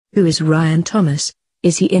Who is Ryan Thomas?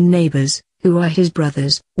 Is he in Neighbours? Who are his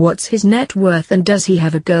brothers? What's his net worth and does he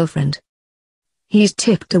have a girlfriend? He's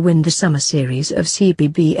tipped to win the summer series of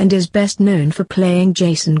CBB and is best known for playing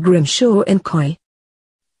Jason Grimshaw in Corrie.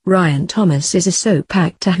 Ryan Thomas is a soap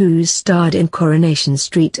actor who's starred in Coronation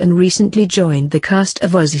Street and recently joined the cast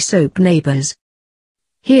of Aussie soap Neighbours.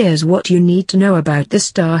 Here's what you need to know about the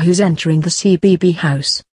star who's entering the CBB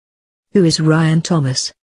house. Who is Ryan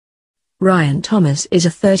Thomas? Ryan Thomas is a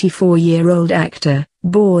 34-year-old actor,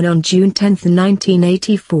 born on June 10,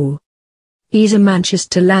 1984. He's a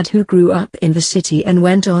Manchester lad who grew up in the city and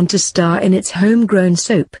went on to star in its homegrown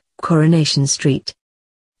soap, Coronation Street.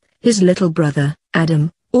 His little brother,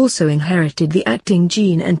 Adam, also inherited the acting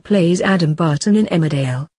gene and plays Adam Barton in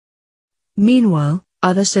Emmerdale. Meanwhile,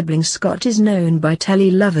 other sibling Scott is known by telly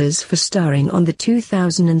lovers for starring on the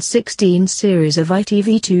 2016 series of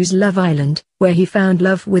ITV2's Love Island, where he found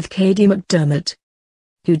love with Kady McDermott.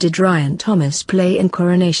 Who did Ryan Thomas play in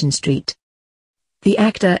Coronation Street? The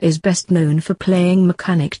actor is best known for playing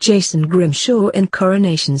mechanic Jason Grimshaw in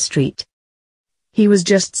Coronation Street. He was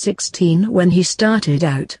just 16 when he started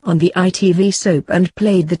out on the ITV soap and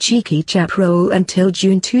played the cheeky chap role until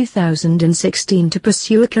June 2016 to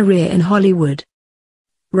pursue a career in Hollywood.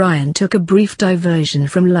 Ryan took a brief diversion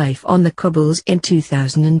from life on the cobbles in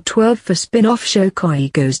 2012 for spin-off show Corrie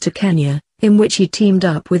Goes to Kenya, in which he teamed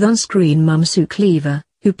up with on-screen mum Sue Cleaver,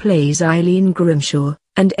 who plays Eileen Grimshaw,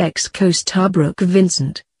 and ex-co-star Brooke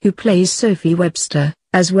Vincent, who plays Sophie Webster,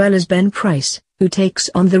 as well as Ben Price, who takes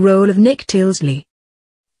on the role of Nick Tilsley.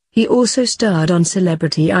 He also starred on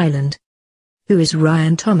Celebrity Island. Who is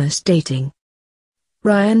Ryan Thomas dating?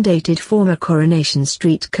 Ryan dated former Coronation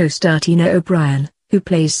Street co-star Tina O'Brien, who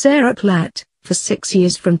plays Sarah Platt, for 6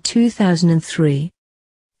 years from 2003.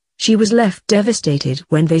 She was left devastated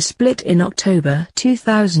when they split in October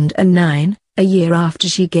 2009, a year after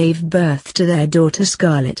she gave birth to their daughter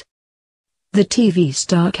Scarlett. The TV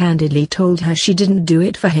star candidly told her she didn't do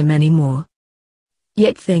it for him anymore.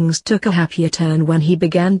 Yet things took a happier turn when he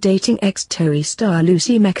began dating ex-Tory star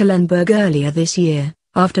Lucy Mecklenburgh earlier this year,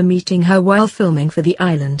 after meeting her while filming for The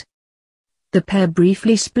Island. The pair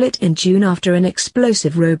briefly split in June after an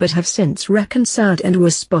explosive row but have since reconciled and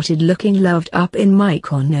was spotted looking loved up in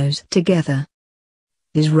Mykonos together.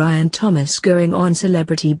 Is Ryan Thomas going on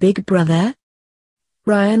Celebrity Big Brother?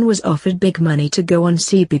 Ryan was offered big money to go on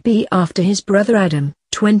CBB after his brother Adam,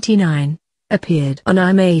 29, appeared on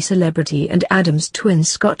I'm a Celebrity and Adam's twin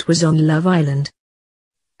Scott was on Love Island.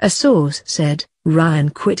 A source said, Ryan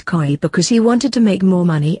quit Corrie because he wanted to make more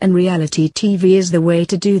money and reality TV is the way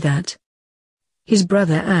to do that. His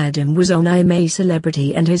brother Adam was on I'm a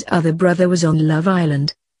Celebrity and his other brother was on Love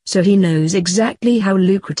Island, so he knows exactly how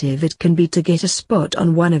lucrative it can be to get a spot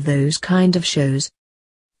on one of those kind of shows.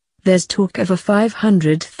 There's talk of a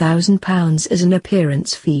 £500,000 as an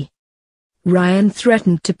appearance fee. Ryan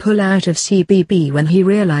threatened to pull out of CBB when he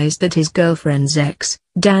realized that his girlfriend's ex,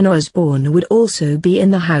 Dan Osborne, would also be in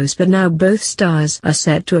the house, but now both stars are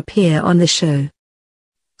set to appear on the show.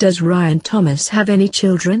 Does Ryan Thomas have any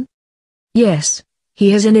children? Yes,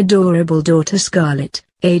 he has an adorable daughter Scarlett,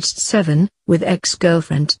 aged 7, with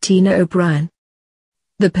ex-girlfriend Tina O'Brien.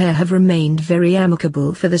 The pair have remained very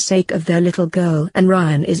amicable for the sake of their little girl, and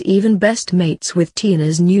Ryan is even best mates with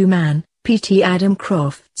Tina's new man, PT Adam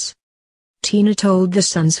Crofts. Tina told The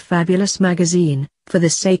Sun's Fabulous magazine, for the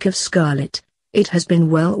sake of Scarlett, it has been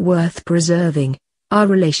well worth preserving our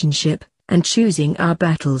relationship and choosing our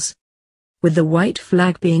battles. With the white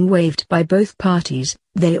flag being waved by both parties,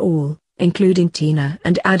 they all, including Tina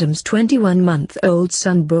and Adam's 21-month-old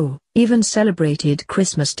son Bo, even celebrated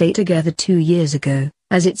Christmas Day together 2 years ago,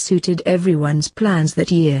 as it suited everyone's plans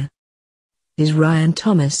that year. Is Ryan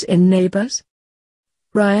Thomas in Neighbours?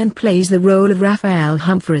 Ryan plays the role of Raphael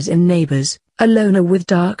Humphreys in Neighbours, a loner with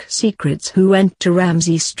dark secrets who went to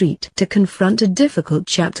Ramsay Street to confront a difficult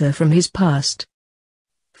chapter from his past.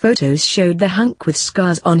 Photos showed the hunk with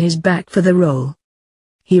scars on his back for the role.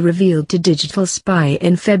 He revealed to Digital Spy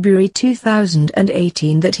in February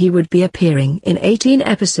 2018 that he would be appearing in 18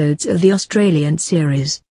 episodes of the Australian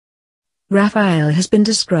series. Raphael has been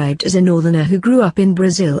described as a northerner who grew up in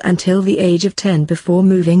Brazil until the age of 10 before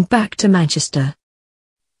moving back to Manchester.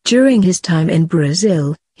 During his time in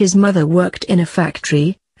Brazil, his mother worked in a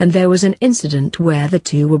factory, and there was an incident where the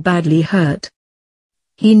two were badly hurt.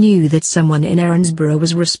 He knew that someone in Erinsborough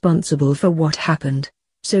was responsible for what happened,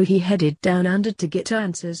 so he headed down under to get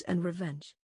answers and revenge.